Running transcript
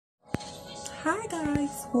Hi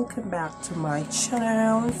guys, welcome back to my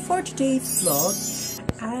channel. For today's vlog,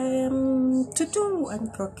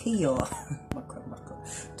 tuturuan ko kayo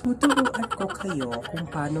kung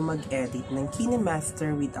paano mag-edit ng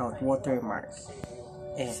KINEMASTER without watermark.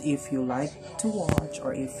 And if you like to watch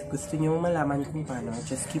or if gusto nyo malaman kung paano,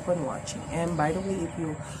 just keep on watching. And by the way, if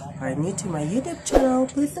you are new to my YouTube channel,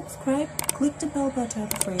 please subscribe, click the bell button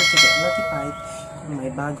for you to get notified kung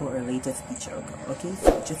may bago or latest video ko. Okay,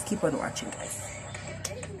 so just keep on watching guys.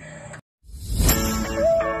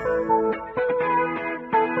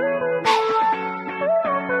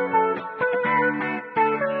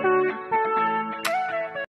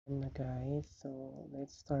 Guys, so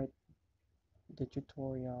let's start the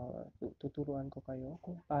tutorial. Tuturuan ko kayo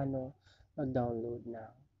kung paano mag-download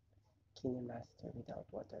ng KINEMASTER without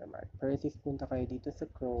watermark. First is punta kayo dito sa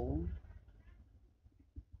Chrome.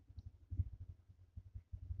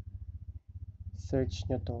 Search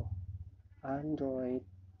nyo to,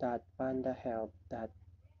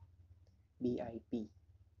 android.Pandahelp.vip.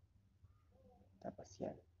 Tapos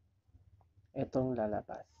yan. Itong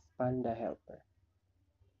lalabas, Panda Helper.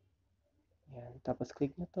 Yan. Tapos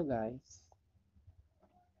click nyo to guys.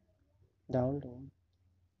 Download.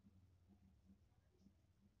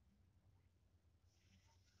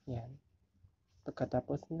 Yan.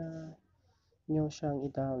 Pagkatapos na nyo siyang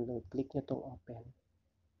i-download, click nyo tong open.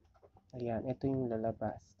 Ayan, ito yung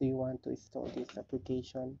lalabas. Do you want to install this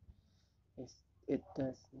application? It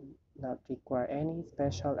does not require any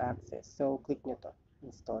special access. So, click nyo to.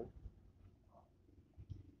 Install.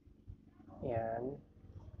 Ayan.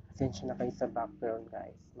 Pasensya na kayo sa background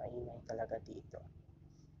guys. Maingay talaga dito.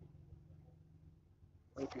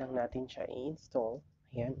 Wait lang natin siya i-install.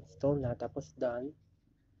 Ayan, install na. Tapos done.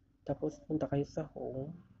 Tapos punta kayo sa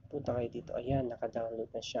home. Punta kayo dito. Ayan,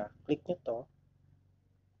 naka-download na siya. Click nyo to.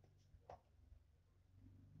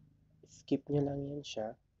 Skip nyo lang yan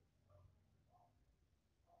siya.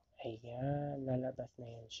 Ayan, lalabas na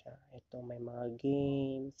yan siya. Ito, may mga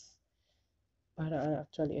games.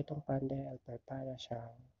 Actually, itong Panda Helper, para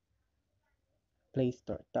siyang Play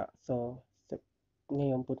Store. So,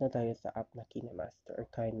 ngayon punta tayo sa app na KINEMASTER or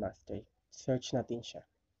KINEMASTER. Search natin siya.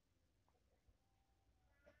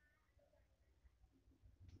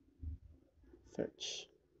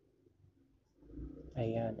 Search.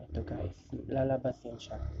 Ayan, ito guys. Lalabas yan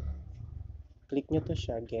siya. Click nyo to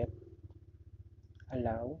siya, get.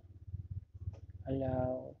 Allow.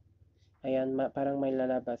 Ayan, parang may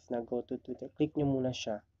lalabas na go to Twitter. Click nyo muna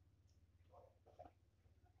siya.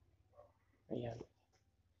 Ayan.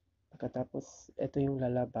 Pagkatapos, ito yung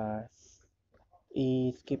lalabas.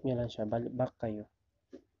 I-skip nyo lang siya. Back kayo.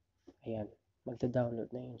 Ayan.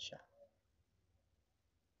 Magda-download na yun siya.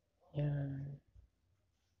 Ayan.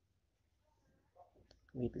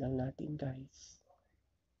 Wait lang natin guys.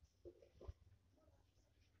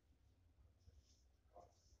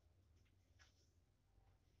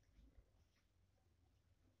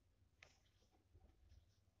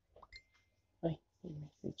 Ay, may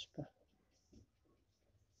message pa.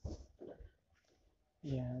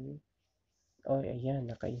 Ayan. Oh, ayan,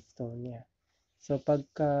 naka-install niya. So,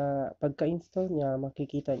 pagka-install niya,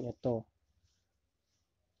 makikita niyo to.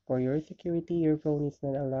 For your security, your phone is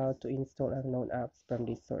not allowed to install unknown apps from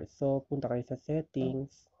this source. So, punta kayo sa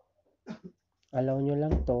settings. Allow nyo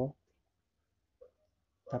lang to.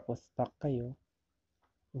 Tapos, back kayo.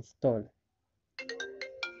 Install.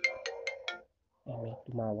 Ay, may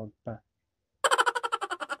tumawag pa.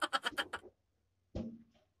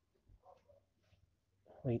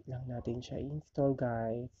 Wait lang natin siya install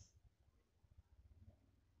guys.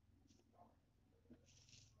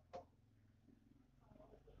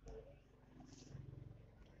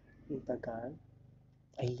 Itagal.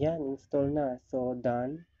 Ayan, install na. So,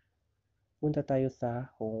 done. Punta tayo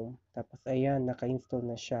sa home. Tapos, ayan, naka-install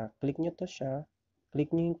na siya. Click nyo to siya.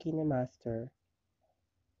 Click nyo yung KINEMASTER.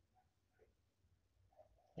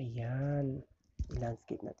 Ayan.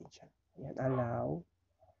 I-landscape natin siya. Ayan, allow.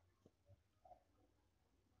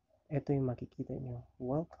 Ito yung makikita nyo.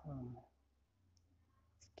 Welcome.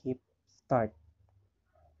 Skip. Start.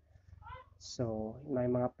 So, may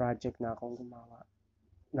mga project na akong gumawa.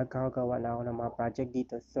 Nagkakagawa na ako ng mga project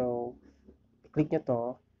dito. So, click nyo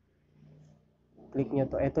to. Click nyo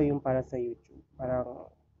to. Ito yung para sa YouTube. Parang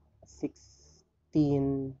 16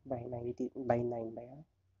 by 9 ba yan?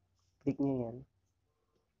 Click nyo yan.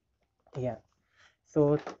 Ayan.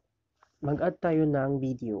 So, mag-add tayo ng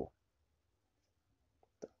video.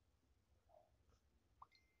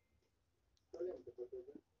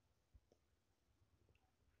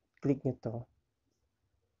 Click nyo to.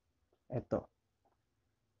 Ito.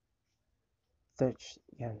 Search.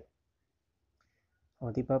 Yan.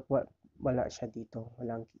 O, di ba wala siya dito.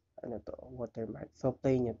 Walang, ano to, watermark. So,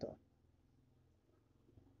 play nyo to.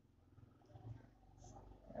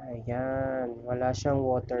 Ayan, wala siyang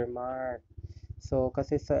watermark. So,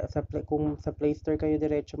 kasi kung sa Play Store kayo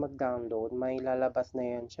diretso mag-download, may lalabas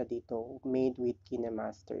na yan siya dito, made with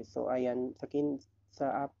KINEMASTER. So, ayan,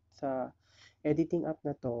 sa editing app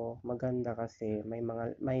na to, maganda kasi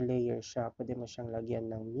may layer siya. Pwede mo siyang lagyan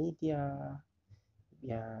ng media.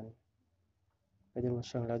 Yan. Pwede mo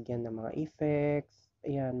siyang lagyan ng mga effects.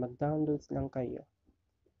 Ayan, mag-downloads lang kayo.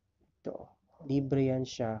 Ito, libre yan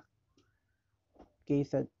siya.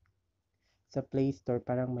 Kaysa sa Play Store,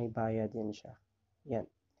 parang may bayad yan siya. Yan.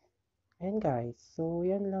 Ayan guys, so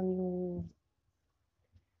yan lang yung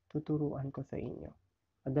tuturuan ko sa inyo.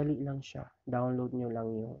 Madali lang siya. Download nyo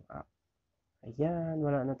lang yung app. Ayan,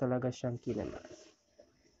 wala na talaga siyang KINEMASTER.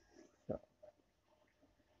 So,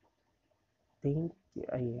 thank you.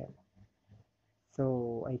 Ayan.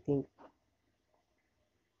 So, I think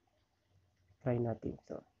try natin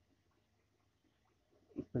to.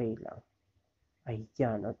 I-play lang.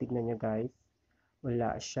 Ayan, o tignan nyo guys.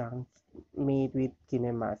 Wala siyang made with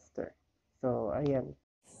KINEMASTER. So, ayan.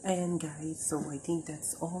 Ayan guys, so I think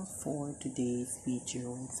that's all for today's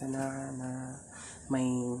video. Sana na may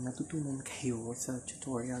natutunan kayo sa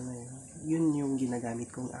tutorial na yun. Yun yung ginagamit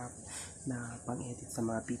kong app na pang-edit sa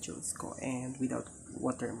mga videos ko and without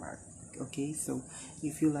watermark. Okay, so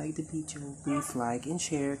if you like the video, please like and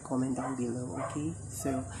share, comment down below. Okay,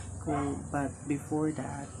 so but before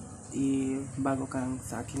that, if bago kang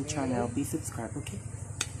sa aking channel, please subscribe. Okay.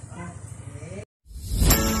 Yeah.